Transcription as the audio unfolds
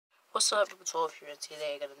What's up, people? 12 here, and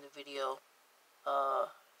today I got a new video.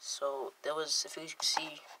 So there was, if you can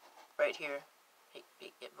see right here,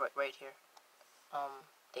 right here,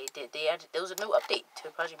 they added, there was a new update to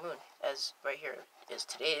Project Moon, as right here is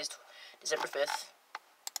today is December 5th,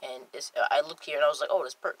 and I looked here and I was like, oh,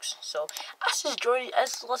 there's perks. So let's just join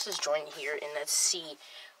here and let's see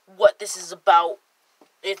what this is about.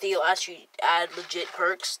 If they'll actually add legit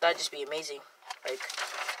perks, that'd just be amazing. Like,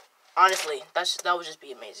 honestly, that would just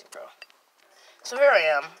be amazing, bro. So here I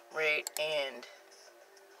am, right, and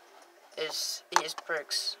his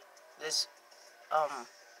perks. This, oh,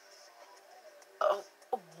 oh.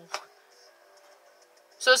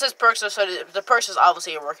 So it says perks, so the perks is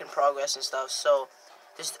obviously a work in progress and stuff, so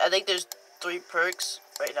I think there's 3 perks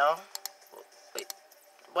right now. Wait,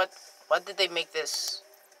 what? Why did they make this?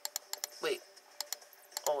 Wait,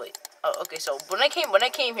 oh wait, oh, okay, so when I came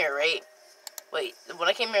here, right, wait, when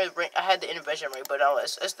I came here, I had the intervention rate, but now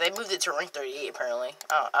they moved it to rank 38, apparently.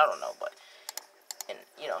 I don't know, but, and,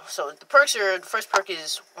 you know, so the perks are, the first perk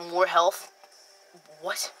is more health.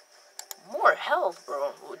 What? More health,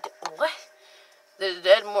 bro? What?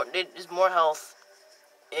 There's more health,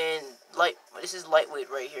 and this is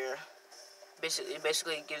lightweight right here.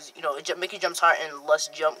 Basically gives, you know, make your jumps higher and less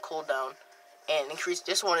jump cooldown, and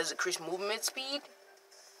this one is increased movement speed.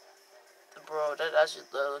 Bro, that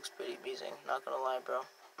looks pretty amazing. Not gonna lie, bro.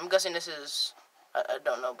 I'm guessing this is, I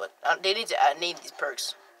don't know, but they need to name these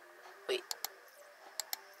perks. Wait.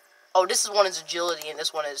 Oh, this one is agility, and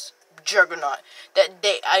this one is Juggernaut.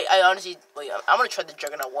 I honestly, wait, I'm gonna try the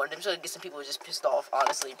Juggernaut one. I'm just gonna get some people just pissed off,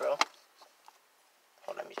 honestly, bro. Hold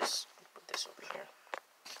on, let me just put this over here.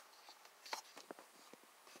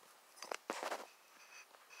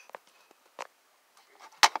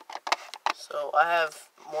 So, I have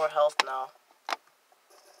more health now.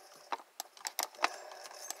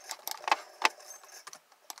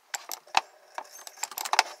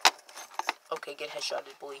 Okay, get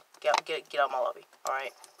headshotted, boy. Get out of my lobby.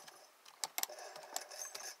 Alright.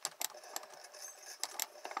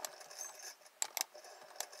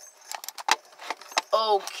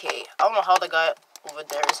 Okay. I don't know how the guy over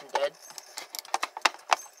there isn't dead.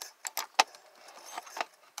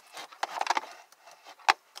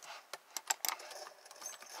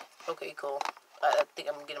 Okay, cool. I think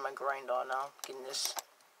I'm getting my grind on now. Getting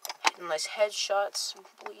nice headshots,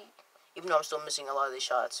 boy. Even though I'm still missing a lot of these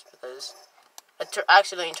shots because I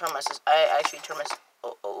actually turned my.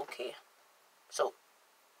 Oh, okay. So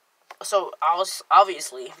I was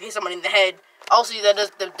obviously if you hit somebody in the head. Obviously,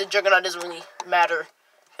 the Juggernaut doesn't really matter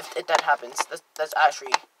if that happens. That's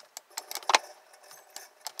actually.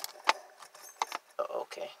 Oh,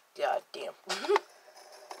 okay. God damn.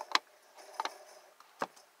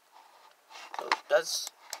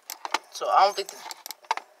 So I don't think.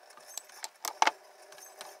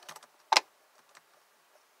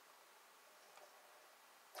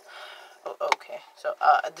 Okay. So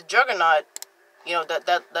the Juggernaut. You know,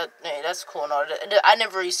 that's cool and all. I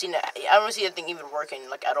never really seen that. I don't see that thing even working,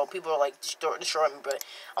 like, at all. People are, like, destroying me, but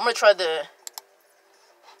I'm gonna try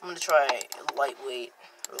lightweight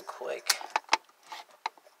real quick.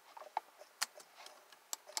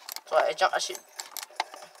 So I jump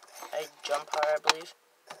higher, I believe.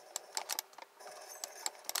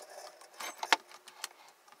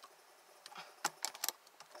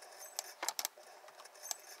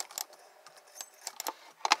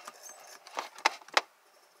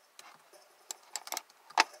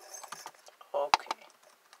 Okay.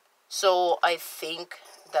 So I think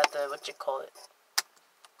that they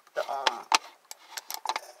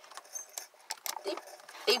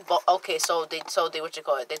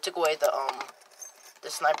took away the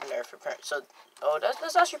sniper nerf for parents. So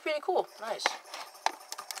that's actually pretty cool. Nice.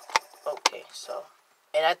 Okay, so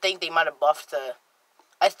and I think they might have buffed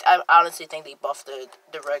I honestly think they buffed the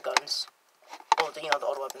red guns. Oh, the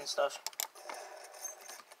auto weapon stuff.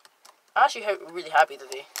 I'm actually really happy that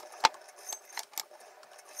they.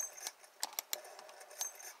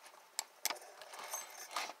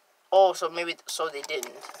 Oh, so maybe they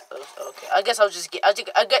didn't. Okay, I guess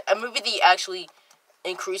maybe they actually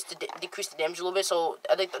decreased the damage a little bit. So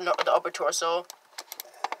I think the upper torso,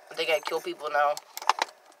 they gotta kill people now.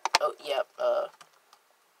 Oh yeah.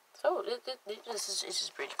 So this is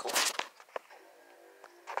pretty cool.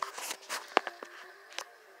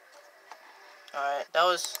 Alright, that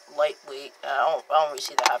was lightweight. I don't really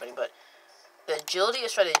see that happening, but the agility,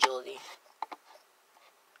 let's try the agility.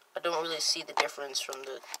 I don't really see the difference from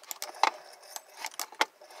the.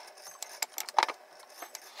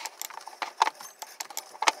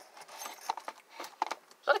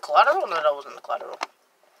 Is that a collateral? No, that wasn't a collateral. It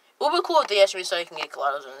would be cool if they actually said you can get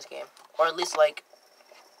collaterals in this game. Or at least, like,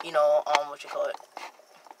 you know, what you call it?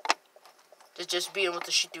 Just being able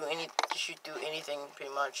to shoot through anything,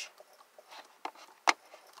 pretty much.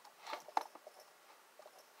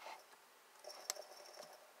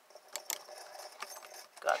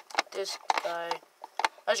 Got this guy.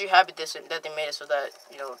 I'm actually happy that they made it so that,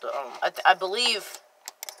 you know, the I believe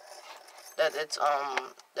that it's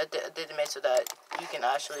that they made it so that you can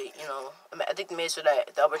actually, you know, I think they made it so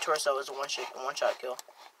that the upper torso is a one shot kill.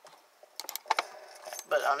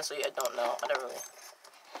 But honestly, I don't know. I don't really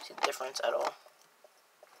see the difference at all.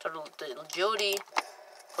 Total agility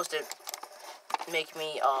supposed to make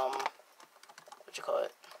me what you call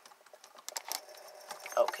it?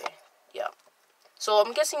 Okay, yeah. So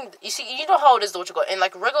I'm guessing you know how it is, what you call it, in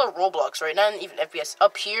like regular Roblox, right? Not even FPS.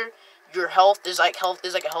 Up here, your health there's like a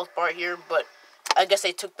health bar here, but I guess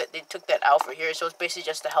they took that out for here, so it's basically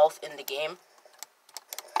just the health in the game.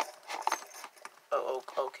 Oh,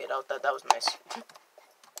 okay, that was nice.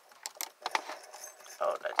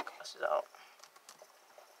 Oh, that glasses out.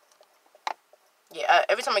 Yeah,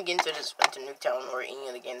 every time I get into Nuketown or any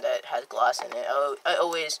other game that has glass in it, I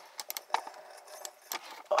always.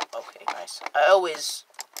 Oh, okay, nice. I always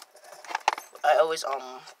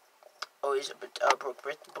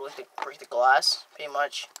break the glass, pretty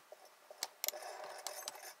much.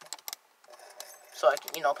 So I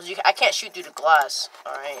can, you know, because I can't shoot through the glass.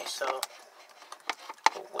 All right, so.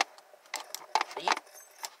 Oh, what? Are you?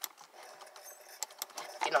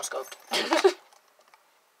 Get no scoped.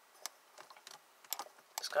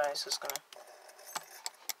 This guy is just gonna.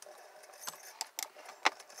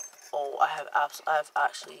 Oh, I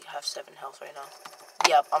actually have 7 health right now.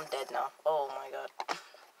 Yep, I'm dead now. Oh my god.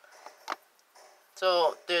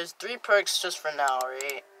 So there's 3 perks just for now,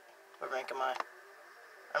 right? What rank am I?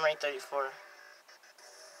 I'm rank 34.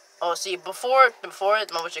 Oh, see, before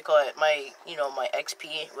what you call it, my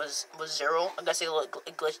XP was 0. I guess it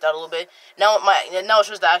glitched out a little bit. Now it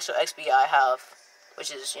shows the actual XP I have,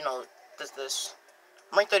 which is, you know, this.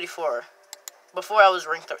 I'm rank 34. Before I was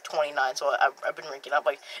ranked 29, so I've been ranking up.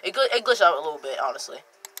 Like it glitched out a little bit, honestly.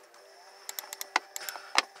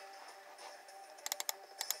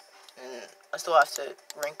 And I still have to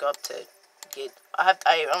rank up to get. I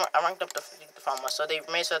ranked up to farm, so they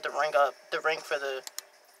made sure that the rank for the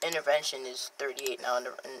intervention is 38 now.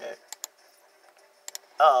 The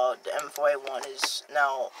M4A1 is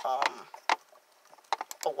now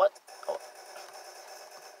oh, what? Oh,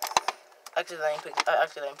 actually I didn't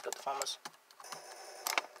pick up the farmers.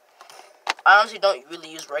 I honestly don't really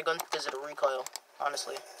use ray guns because of the recoil,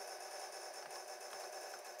 honestly.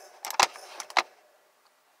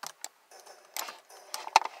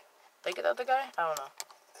 Did I get the other guy? I don't know.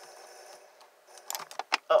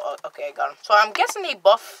 Oh, okay, I got him. So I'm guessing they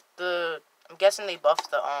buffed the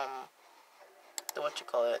what you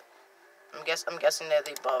call it. I'm guessing that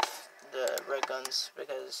they buffed the ray guns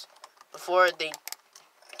because before they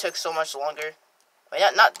took so much longer.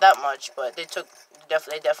 Well, not that much, but they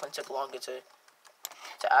definitely took longer to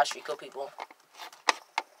actually kill people.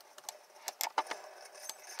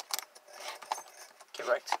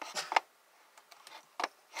 Correct.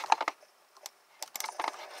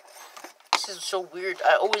 This is so weird.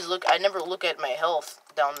 I never look at my health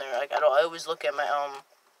down there, like at all. I always look at my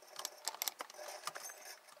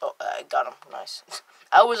oh, I got him. Nice.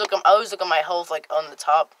 I always look at my health like on the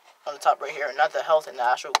top right here, not the health in the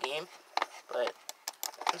actual game, but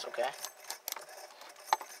it's okay.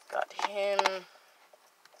 Got him.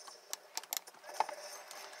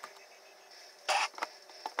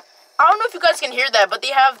 I don't know if you guys can hear that, but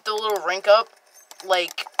they have the little rank up,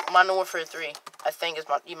 like Modern Warfare 3. I think it's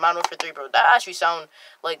Modern Warfare 3, bro. That actually sound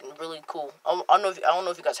like really cool. I don't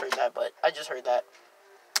know if you guys heard that, but I just heard that.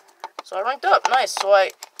 So I ranked up, nice. So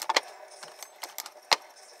I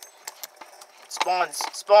spawns.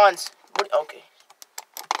 What? Okay.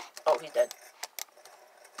 Oh, he's dead.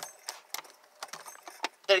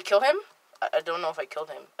 Did it kill him? I don't know if I killed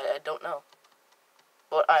him. I don't know.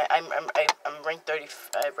 But I'm ranked 30.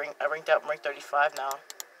 I ranked up. I'm ranked 35 now.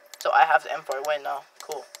 So I have the M4 win now.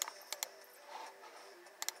 Cool.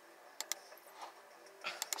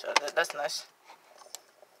 So that's nice.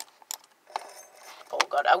 Oh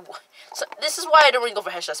god, so this is why I don't really go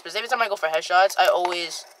for headshots. Because every time I go for headshots, I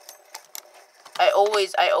always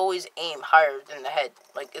aim higher than the head.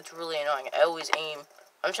 Like it's really annoying. I always aim.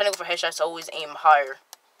 I'm trying to go for headshots. I always aim higher.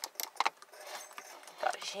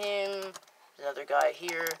 Got him. Another guy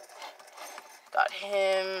here. Got him.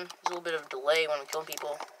 There's a little bit of delay when I'm killing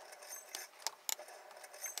people.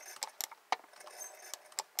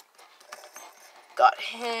 Got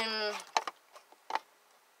him.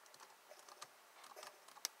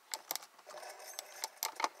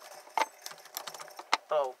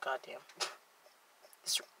 Oh, goddamn.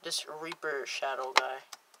 This Reaper Shadow guy.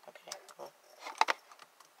 Okay, cool.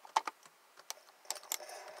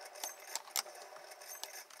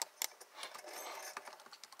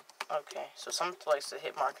 Okay, so someone likes to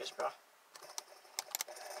hit markers, bro.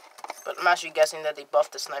 But I'm actually guessing that they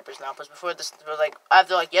buffed the snipers now. Because before this, like,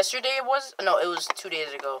 after, like, yesterday it was? No, it was 2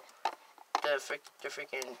 days ago. What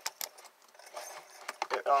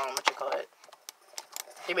you call it?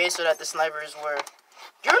 They made it so that the snipers were...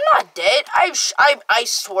 You're not dead? I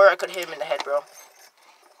swear I could hit him in the head, bro.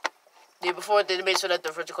 Before they made it so that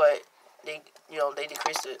the, what you call it, they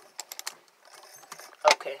decreased it.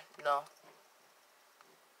 Okay, no.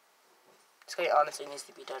 This guy honestly needs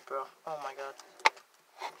to be dead, bro. Oh my god.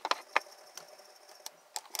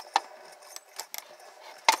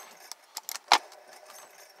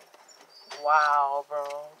 Wow,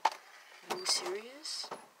 bro. You serious?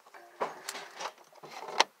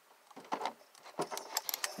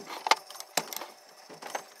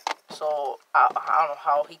 So, I don't know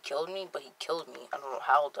how he killed me, but he killed me. I don't know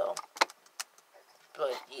how, though.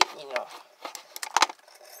 But, you know.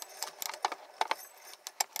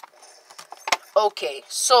 Okay,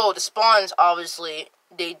 so the spawns, obviously,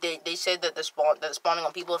 they said that the spawning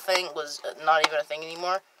on people thing was not even a thing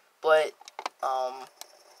anymore. But,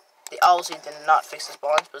 they obviously did not fix the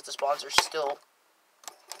spawns, but the spawns are still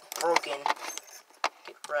broken.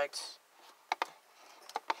 Get wrecked.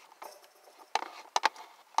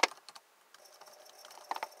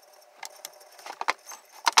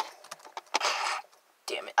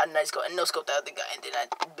 Damn it! I no scoped the other guy, and then I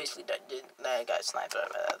basically did that guy sniped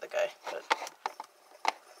out the other guy. But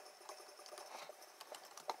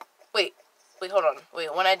wait, hold on.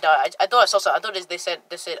 Wait, when I died, I thought I saw something. I thought they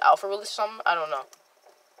said alpha release or something. I don't know.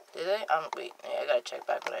 Did they? I don't. Wait, yeah, I gotta check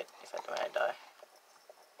back when I die.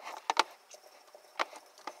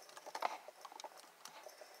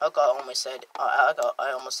 Okay, I almost said. I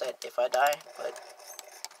almost said if I die, but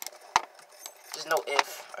there's no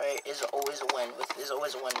if. Right? It's always a win. There's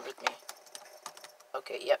always a win with me.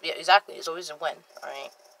 Okay. Yep. Yeah. Exactly. It's always a win. All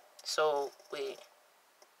right. So wait.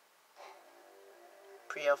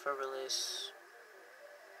 Pre-alpha release.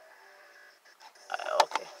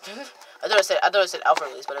 Okay. I thought I said alpha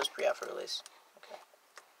release, but it was pre-alpha release. Okay.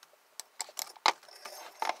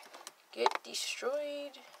 Get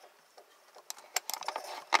destroyed.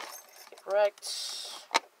 Get wrecked.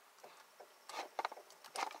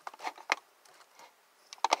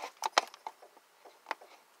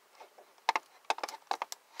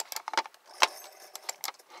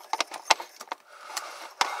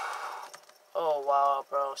 Oh wow,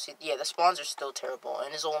 bro. See, yeah, the spawns are still terrible,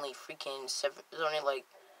 and there's only freaking 7. There's only like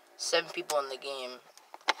 7 people in the game.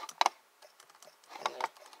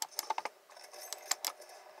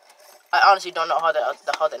 I honestly don't know how that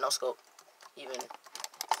no scope even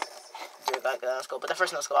did that no scope. But the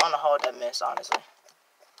first no scope, I don't know how that missed. Honestly,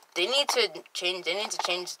 they need to change. They need to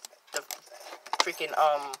change the freaking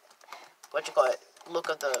what you call it, look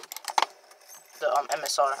of the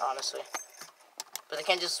MSR. Honestly, but they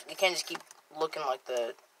can't just keep looking like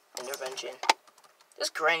the intervention. This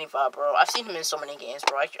Granny vibe, bro. I've seen him in so many games,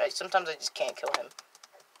 bro. Sometimes I just can't kill him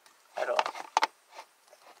at all.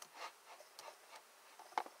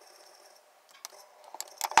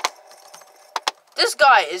 This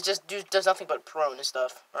guy is just does nothing but prone and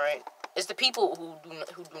stuff. All right, it's the people who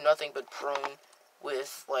do nothing but prone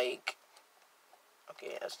with like.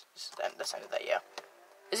 Okay, that's the end of that. Yeah,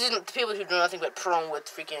 this isn't the people who do nothing but prone with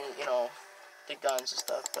freaking the guns and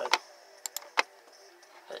stuff. But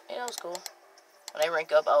yeah, it's cool. When I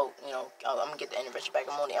rank up, I'm gonna get the intervention back.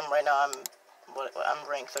 I'm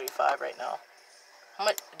rank 35 right now. How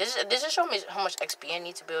much does it show me how much XP I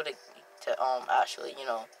need to be able to actually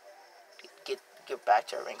get back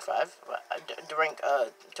to rank 5 to rank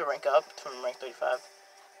up from rank 35.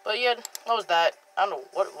 But yeah, that was that. I don't know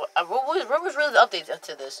what was really the update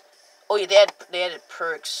to this. Oh yeah, they added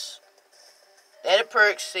perks. They added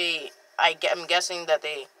perks. See, I'm guessing that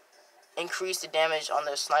they increased the damage on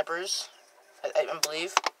the snipers. I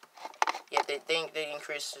believe. Yeah, they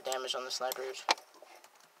increased the damage on the snipers.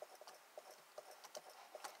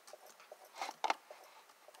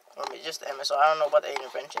 Or maybe just the MSO. I don't know about the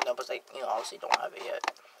intervention though, but like, obviously don't have it yet.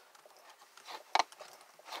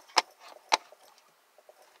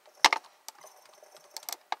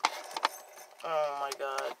 Oh my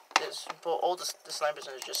god. All the snipers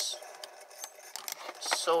are just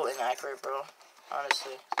so inaccurate, bro.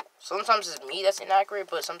 Honestly. Sometimes it's me that's inaccurate,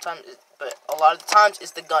 but a lot of the times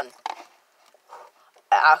it's the gun.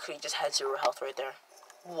 I actually just had 0 health right there.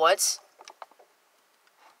 What?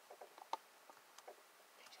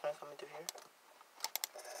 He's gonna come in through here.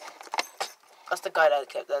 That's the guy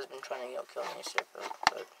that's been trying to, you know, kill me,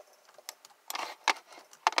 but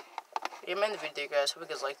yeah, man, the video, guys. Hope you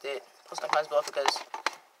guys liked it. Post in the comments below if you guys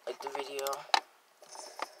liked the video.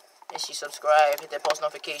 Make sure you subscribe, hit that post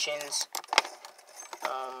notifications.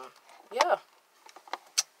 Yeah.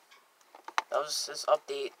 That was this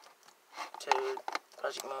update to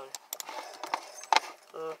Project Moon.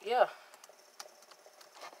 So, yeah.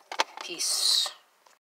 Peace.